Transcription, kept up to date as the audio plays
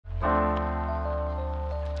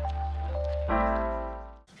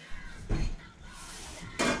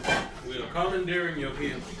commandeering your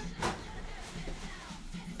kids.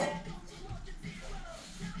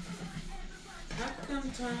 How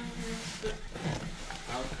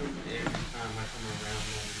come every time I come around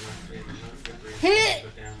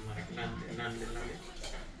but down like none.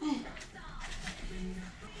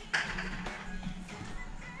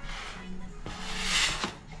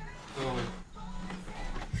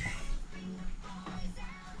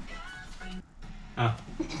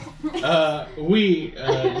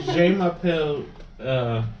 J. Mapel,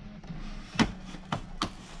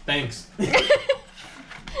 thanks.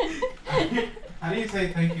 How do you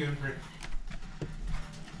say thank you in French?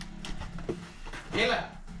 Kayla.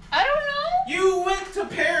 I don't know. You went to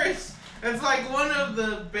Paris. It's like one of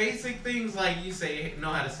the basic things. Like you know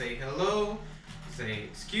how to say hello, say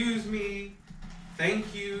excuse me,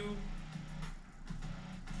 thank you.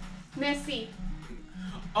 Merci.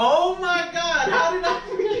 Oh my God! How did I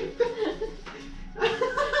forget that?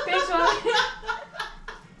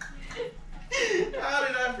 How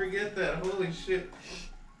did I forget that? Holy shit.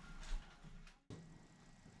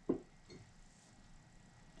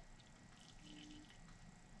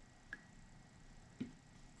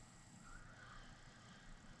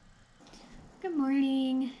 Good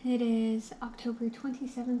morning. It is October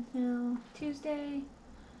 27th now, Tuesday.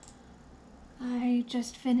 I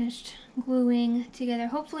just finished gluing together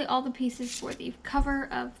hopefully all the pieces for the cover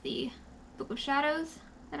of the Book of Shadows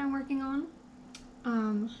that I'm working on.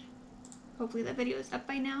 Hopefully that video is up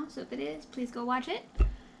by now, so if it is, please go watch it.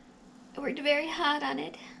 I worked very hard on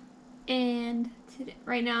it. And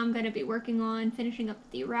right now I'm going to be working on finishing up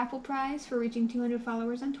the raffle prize for reaching 200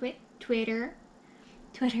 followers on Twitter.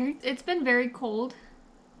 It's been very cold.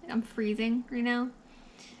 I'm freezing right now.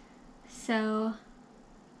 So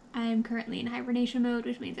I'm currently in hibernation mode,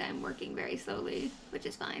 which means I'm working very slowly, which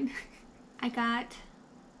is fine. I got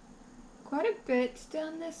quite a bit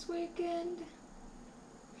done this weekend.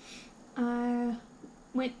 I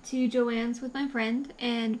went to Joann's with my friend,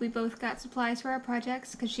 and we both got supplies for our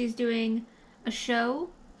projects because she's doing a show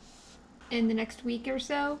in the next week or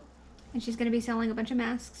so, and she's going to be selling a bunch of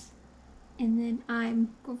masks. And then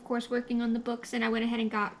I'm, of course, working on the books, and I went ahead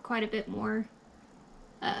and got quite a bit more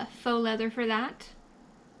faux leather for that.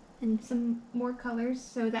 And some more colors,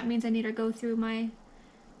 so that means I need to go through my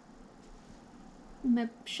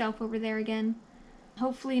shelf over there again.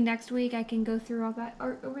 Hopefully next week I can go through all that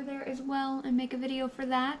art over there as well and make a video for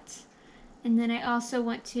that. And then I also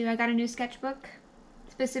I got a new sketchbook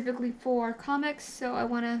specifically for comics, so I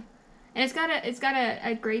want to, and it's got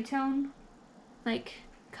a gray tone like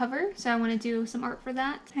cover, so I want to do some art for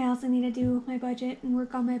that. I also need to do my budget and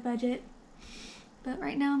work on my budget. But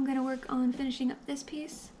right now I'm going to work on finishing up this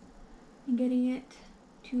piece and getting it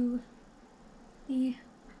to the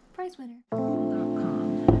prize winner.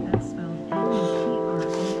 That's spelled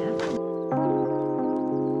NTRAS.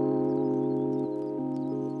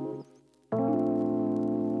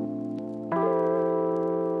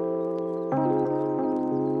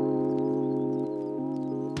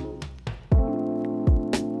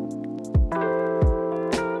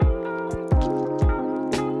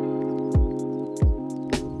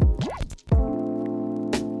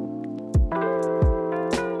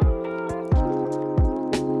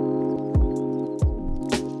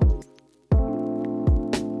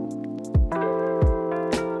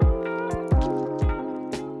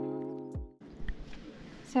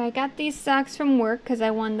 So I got these socks from work because I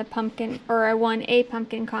won a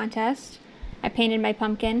pumpkin contest. I painted my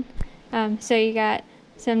pumpkin. So you got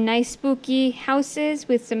some nice spooky houses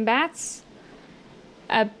with some bats,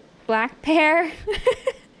 a black pear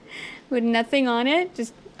with nothing on it,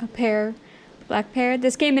 just a black pear.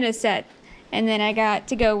 This came in a set. And then I got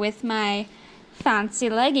to go with my fancy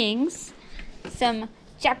leggings, some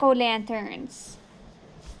jack-o'-lanterns.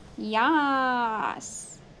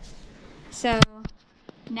 Yes! So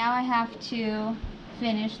now I have to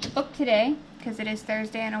finish the book today because it is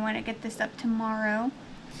Thursday and I want to get this up tomorrow.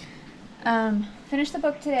 Finish the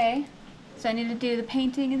book today, so I need to do the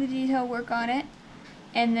painting and the detail work on it,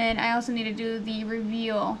 and then I also need to do the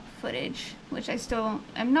reveal footage, which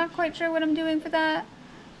I'm not quite sure what I'm doing for that,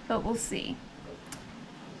 but we'll see.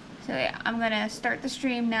 So yeah, I'm gonna start the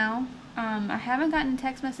stream now. I haven't gotten a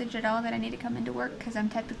text message at all that I need to come into work because I'm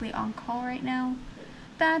technically on call right now.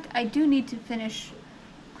 That I do need to finish,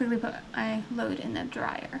 quickly put my load in the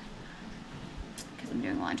dryer because I'm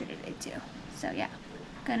doing laundry today too. So yeah,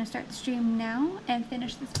 I'm gonna start the stream now and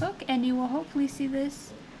finish this book, and you will hopefully see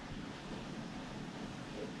this.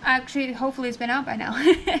 Actually, hopefully it's been out by now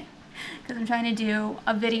because I'm trying to do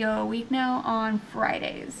a video a week now on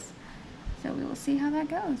Fridays. So we will see how that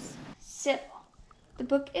goes. So the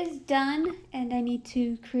book is done and I need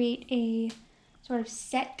to create a sort of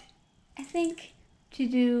set, I think, to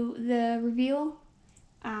do the reveal.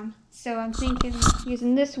 So I'm thinking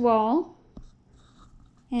using this wall,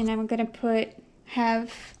 and I'm gonna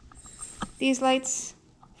have these lights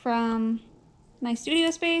from my studio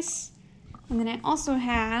space, and then I also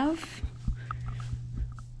have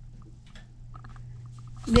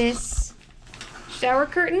this shower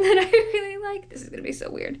curtain that I really like. This is gonna be so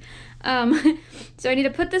weird. So I need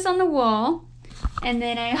to put this on the wall, and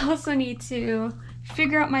then I also need to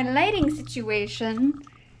figure out my lighting situation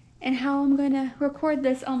and how I'm gonna record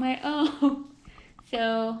this on my own.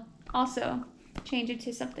 So also change it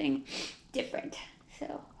to something different.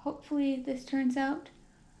 So hopefully this turns out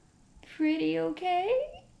pretty okay.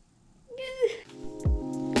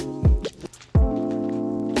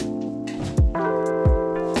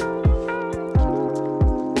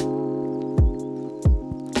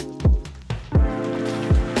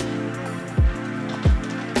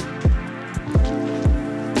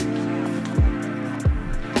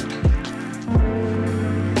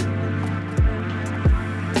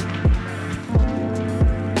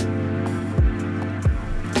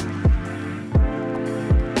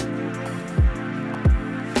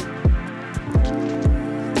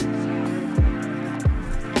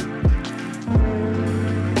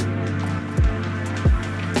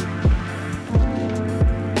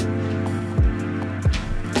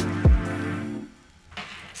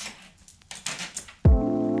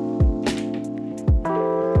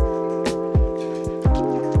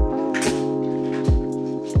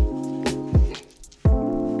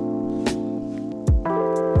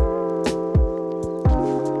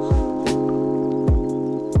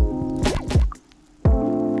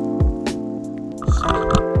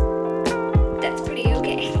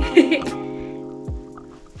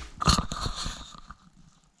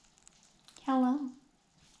 Hello.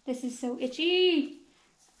 This is so itchy.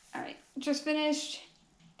 Alright, just finished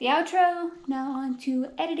the outro. Now on to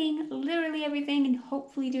editing literally everything and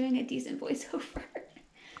hopefully doing a decent voiceover.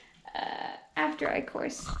 After I, of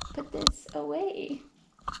course, put this away.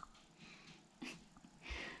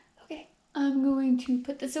 Okay, I'm going to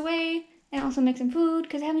put this away and also make some food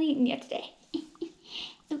because I haven't eaten yet today.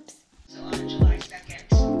 Oops. So on July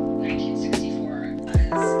 2nd, 1964,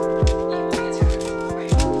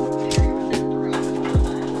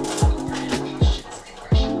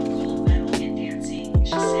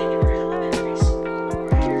 she sang in her elementary school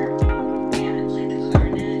choir and played the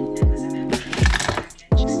clarinet and was a member of the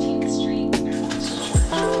 16th Street Baptist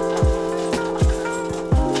Church.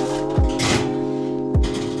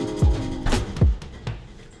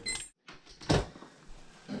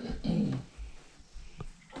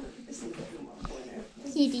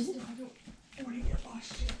 Kitty.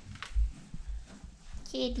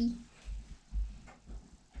 Kitty.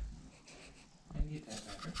 I need that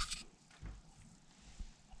better.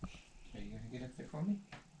 Are you gonna get up there for me?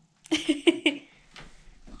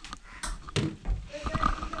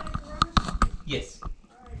 Yes.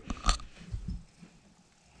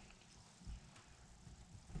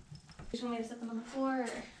 Just want me to set them on the floor? Or?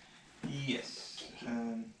 Yes.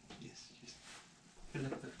 Yes. Just fill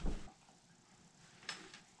up the.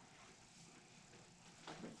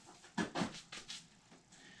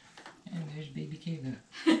 And there's baby Kayla.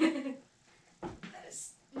 That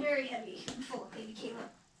is very heavy. I'm full of baby Kayla.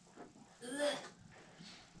 Ugh.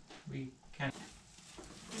 We can't.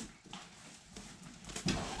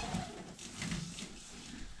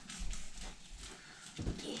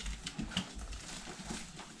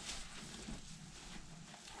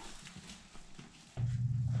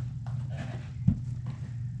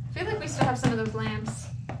 I feel like we still have some of those lamps.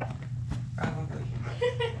 Probably.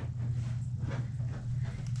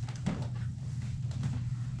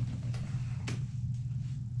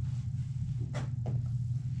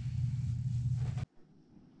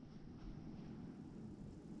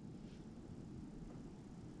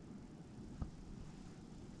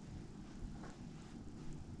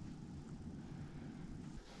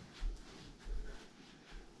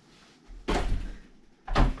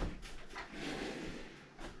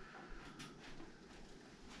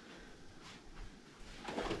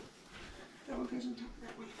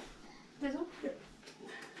 This one? Yep.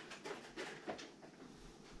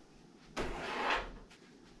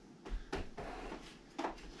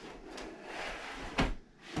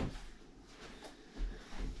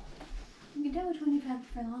 You can tell which one you've had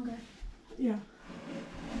for longer. Yeah.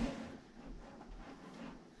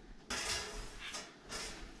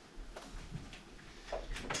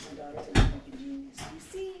 My daughter's a freaking genius. You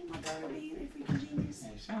see my daughter being a freaking genius.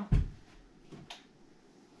 There you go.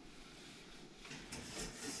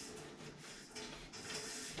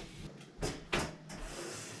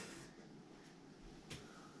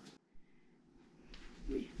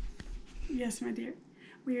 Yes, my dear.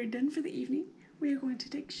 We are done for the evening. We are going to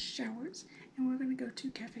take showers and we're going to go to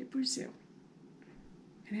Cafe Brazil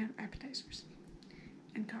and have appetizers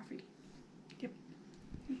and coffee. Yep.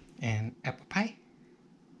 And apple pie?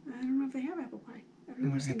 I don't know if they have apple pie. I've I never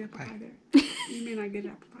want seen apple apple pie. pie there. You may not get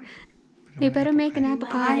apple pie. You better make an apple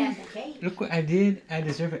pie. Look what I did. I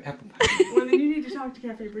deserve an apple pie. Well, then you need to talk to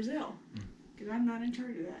Cafe Brazil because I'm not in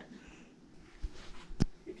charge of that.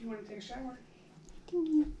 If you want to take a shower.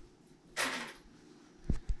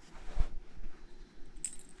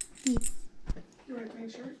 Yes.